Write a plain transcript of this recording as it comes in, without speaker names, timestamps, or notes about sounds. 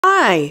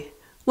Hi,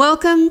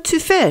 welcome to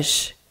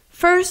Fish.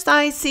 First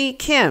I see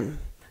Kim,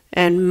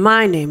 and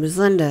my name is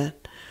Linda.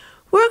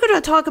 We're going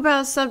to talk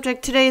about a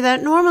subject today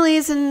that normally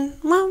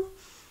isn't,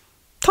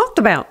 talked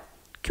about.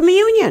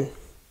 Communion.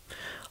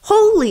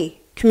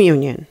 Holy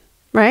Communion,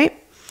 right?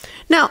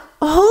 Now,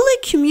 Holy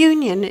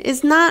Communion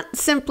is not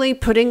simply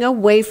putting a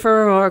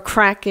wafer or a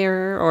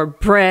cracker or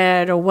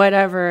bread or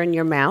whatever in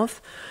your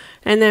mouth,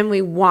 and then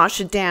we wash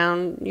it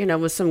down,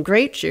 with some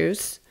grape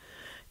juice.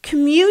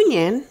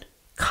 Communion,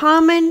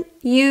 common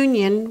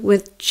union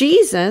with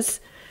Jesus,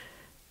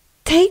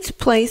 takes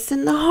place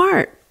in the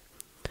heart.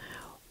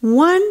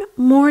 One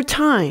more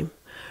time,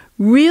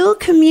 real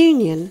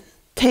communion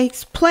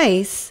takes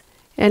place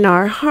in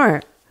our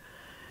heart.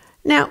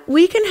 Now,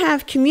 we can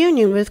have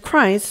communion with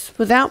Christ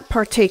without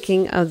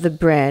partaking of the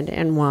bread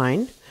and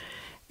wine.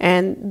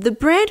 And the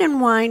bread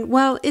and wine,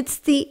 it's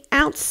the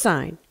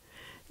outside.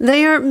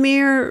 They are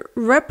mere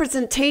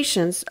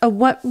representations of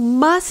what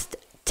must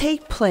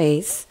take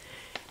place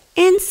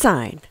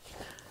inside.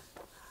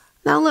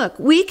 Now look,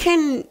 we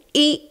can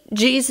eat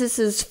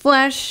Jesus's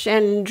flesh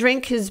and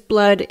drink his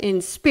blood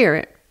in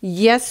spirit.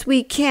 Yes,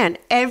 we can,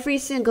 every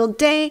single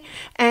day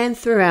and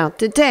throughout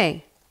the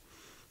day.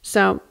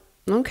 So,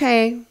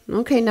 okay,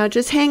 now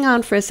just hang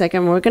on for a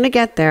second. We're going to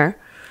get there.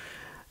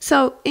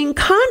 So, in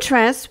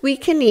contrast, we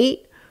can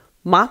eat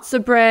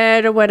matzah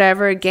bread or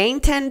whatever, gain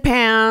 10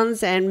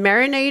 pounds and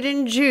marinate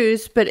in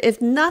juice, but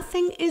if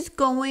nothing is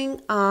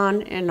going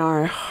on in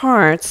our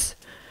hearts,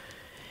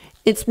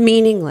 it's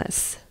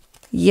meaningless.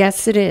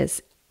 Yes, it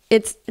is.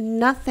 It's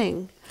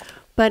nothing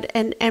but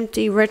an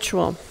empty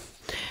ritual.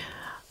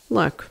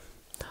 Look,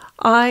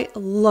 I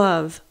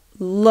love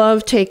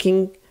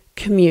taking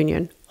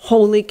communion,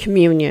 Holy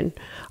Communion.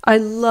 I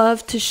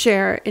love to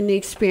share in the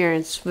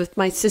experience with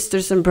my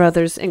sisters and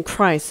brothers in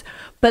Christ.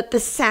 But the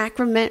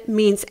sacrament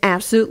means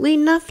absolutely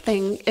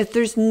nothing if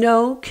there's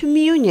no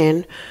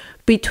communion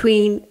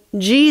between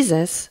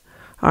Jesus,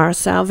 our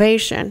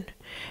salvation,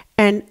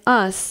 and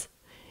us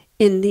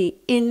in the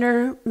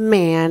inner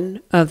man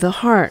of the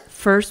heart.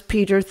 1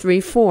 Peter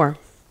 3:4.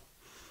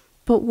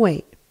 But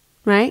wait,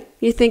 right?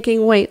 You're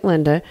thinking, wait,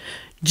 Linda,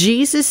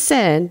 Jesus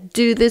said,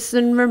 do this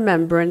in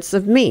remembrance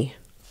of me.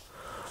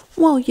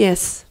 Well,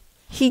 yes,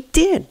 he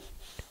did.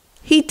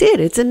 He did.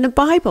 It's in the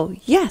Bible.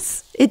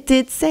 Yes, it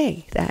did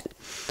say that.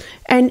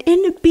 And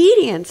in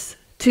obedience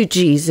to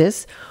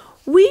Jesus,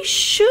 we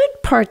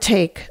should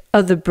partake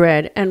of the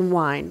bread and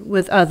wine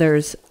with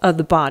others of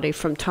the body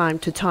from time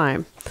to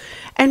time.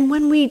 And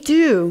when we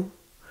do,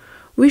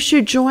 we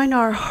should join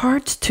our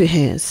hearts to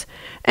his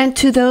and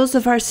to those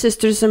of our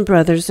sisters and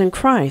brothers in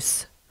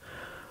Christ.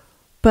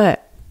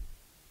 But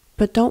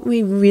don't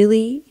we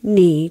really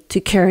need to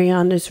carry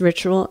on this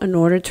ritual in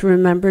order to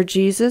remember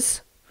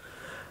Jesus?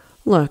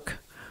 Look,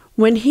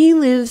 when he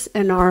lives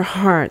in our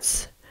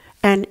hearts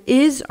and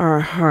is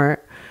our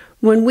heart,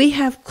 when we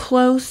have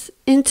close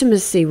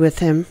intimacy with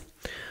him,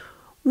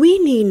 we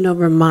need no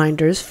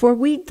reminders, for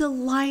we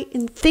delight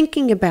in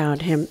thinking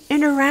about him,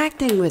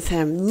 interacting with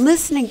him,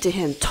 listening to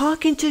him,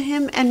 talking to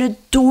him, and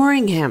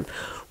adoring him,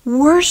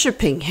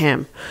 worshiping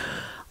him.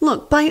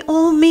 Look, by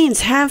all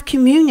means, have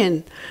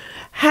communion.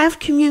 Have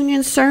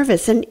communion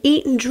service and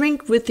eat and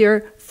drink with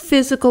your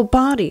physical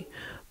body.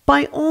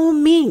 By all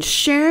means,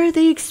 share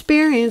the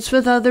experience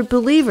with other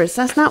believers.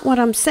 That's not what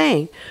I'm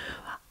saying.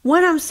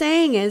 What I'm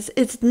saying is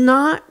it's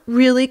not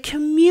really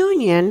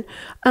communion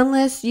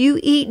unless you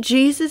eat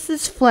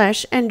Jesus's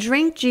flesh and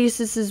drink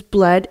Jesus's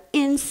blood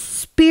in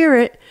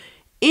spirit,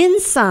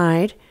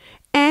 inside,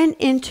 and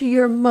into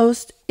your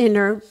most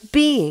inner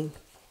being.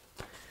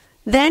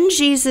 Then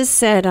Jesus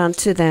said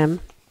unto them,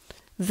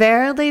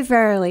 Verily,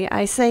 verily,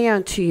 I say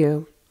unto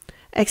you,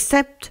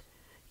 except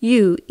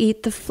you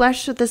eat the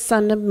flesh of the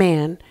Son of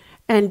Man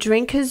and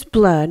drink his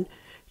blood,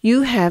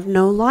 you have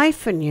no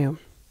life in you.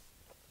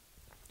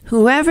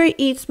 Whoever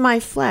eats my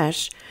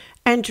flesh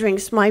and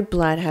drinks my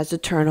blood has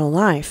eternal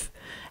life,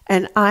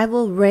 and I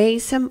will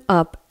raise him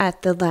up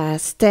at the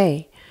last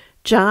day.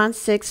 John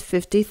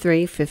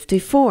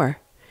 6:53-54.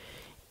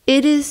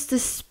 It is the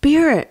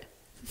Spirit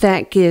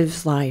that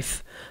gives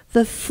life.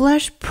 The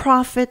flesh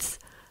profits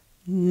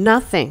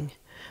nothing.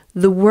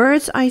 The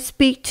words I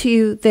speak to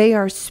you, they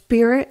are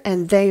spirit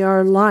and they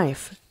are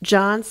life.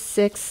 John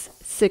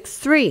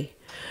 6:3.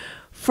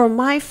 For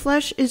my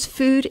flesh is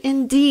food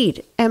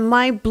indeed, and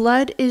my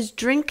blood is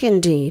drink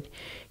indeed.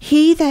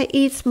 He that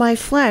eats my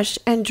flesh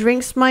and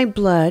drinks my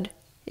blood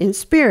in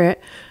spirit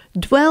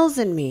dwells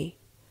in me,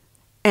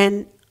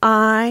 and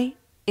I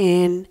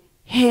in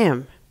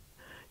him.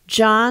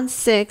 John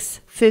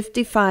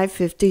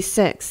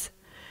 6:55-56.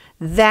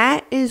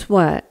 That is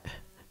what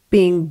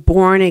being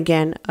born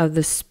again of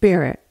the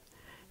Spirit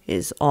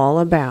is all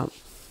about.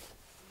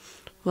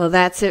 Well,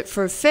 that's it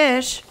for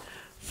Fish.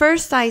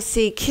 First I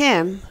see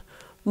Kim.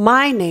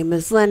 My name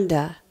is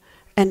Linda.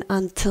 And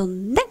until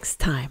next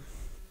time.